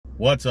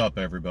What's up,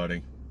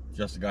 everybody?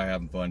 Just a guy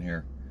having fun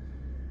here.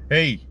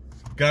 Hey,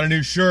 got a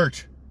new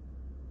shirt.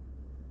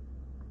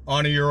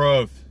 Honor Your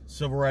Oath,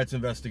 Civil Rights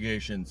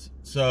Investigations.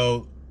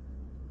 So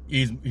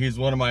he's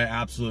one of my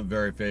absolute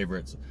very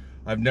favorites.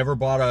 I've never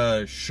bought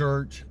a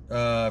shirt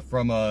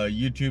from a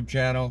YouTube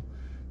channel.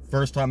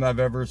 First time I've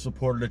ever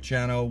supported a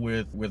channel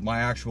with my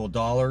actual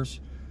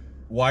dollars.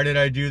 Why did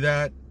I do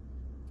that?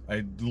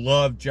 I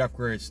love Jeff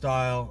Gray's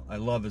style. I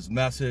love his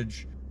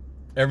message.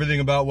 Everything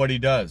about what he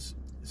does.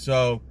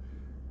 So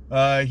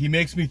he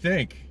makes me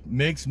think,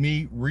 makes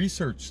me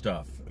research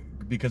stuff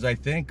because I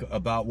think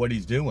about what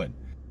he's doing.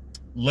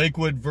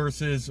 Lakewood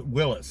versus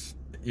Willis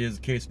is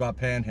a case about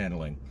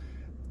panhandling.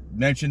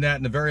 Mentioned that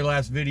in the very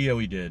last video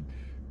he did.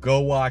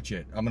 Go watch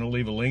it. I'm going to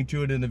leave a link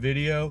to it in the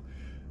video,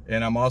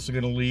 and I'm also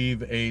going to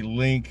leave a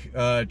link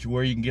to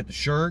where you can get the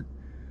shirt.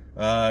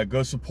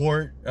 Go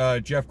support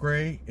Jeff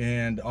Gray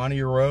and Honor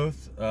Your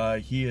Oath.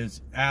 He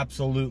is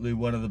absolutely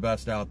one of the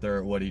best out there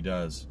at what he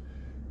does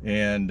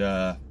and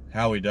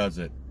how he does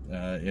it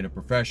in a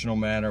professional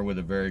manner with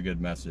a very good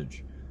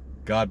message.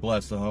 God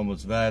bless the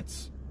homeless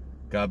vets.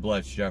 God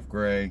bless Jeff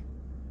Gray.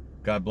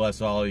 God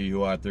bless all of you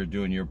who are out there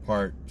doing your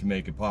part to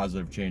make a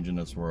positive change in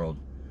this world.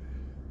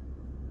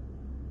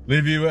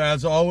 Leave you,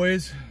 as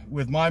always,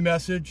 with my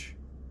message.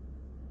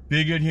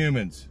 Be good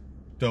humans.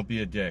 Don't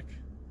be a dick.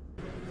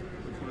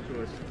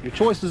 Your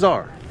choices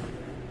are,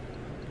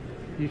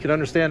 you can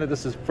understand that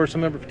this is First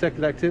Amendment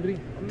protected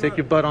activity, take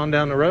your butt on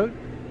down the road,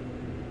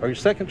 or your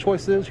second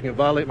choice is you can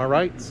violate my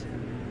rights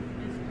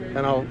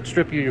and I'll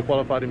strip you of your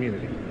qualified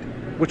immunity.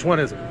 Which one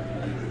is it?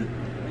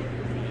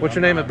 What's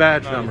your name and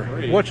badge number?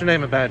 What's your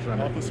name and badge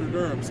number? Officer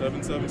Durham,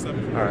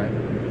 7774. All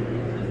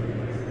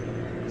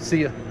right.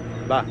 See ya.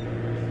 Bye.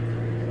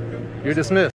 You're dismissed.